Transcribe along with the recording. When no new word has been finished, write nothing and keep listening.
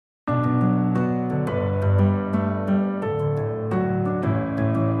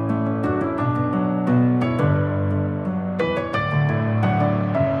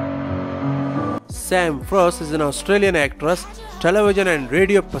Sam Frost is an Australian actress, television and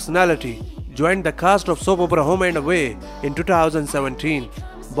radio personality. Joined the cast of soap opera Home and Away in 2017.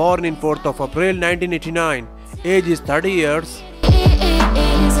 Born in 4th of April 1989. Age is 30 years.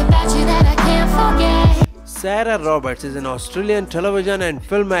 Sarah Roberts is an Australian television and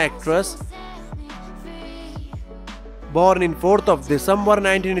film actress. Born in 4th of December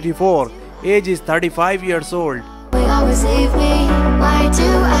 1984. Age is 35 years old.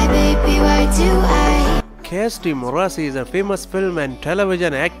 Kestie Morassi is a famous film and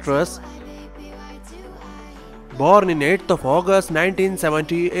television actress. Born in 8th of August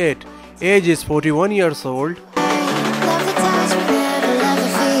 1978. Age is 41 years old.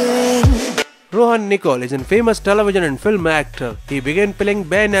 Rohan Nichol is a famous television and film actor. He began playing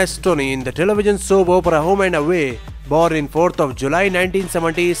Ben Astoni in the television soap opera Home and Away. Born in 4th of July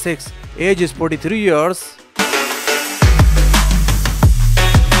 1976. Age is 43 years.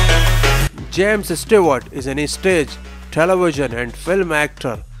 James Stewart is an stage, television and film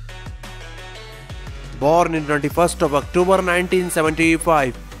actor. Born in 21st of October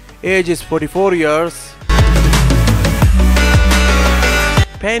 1975. Age is 44 years.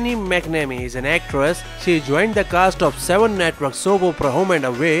 Penny McNamee is an actress. She joined the cast of 7 Network soap opera Home and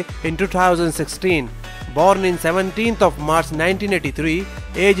Away in 2016. Born in 17th of March 1983.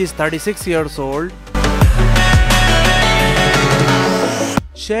 Age is 36 years old.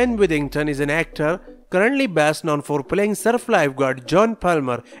 Withington is an actor, currently best known for playing surf lifeguard John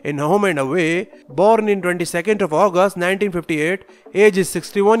Palmer in Home and Away. Born in 22nd of August 1958. Age is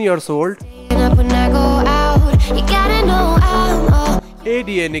 61 years old.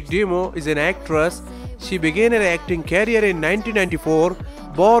 Nicodemou is an actress. She began her acting career in 1994.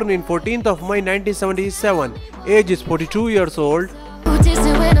 Born in 14th of May 1977. Age is 42 years old.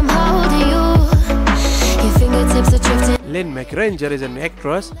 Lynne McGranger is an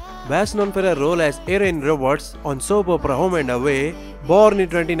actress, best known for her role as Erin Roberts on soap opera Home and Away. Born in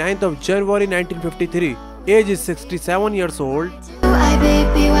 29th of January 1953. Age is 67 years old.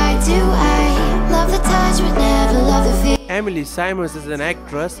 Emily Symons is an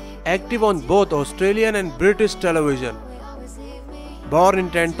actress, active on both Australian and British television. Born in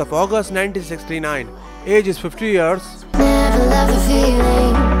 10th of August 1969. Age is 50 years.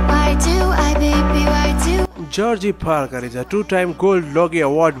 Georgie Parker is a 2-time Gold Logie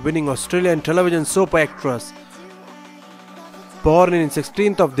Award winning Australian television soap actress. Born in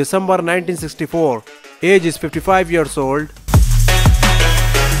 16th of December 1964. Age is 55 years old.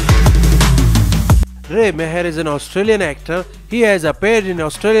 Meagher is an Australian actor. He has appeared in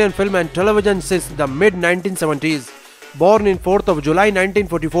Australian film and television since the mid-1970s. Born in 4th of July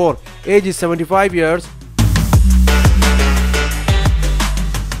 1944. Age is 75 years.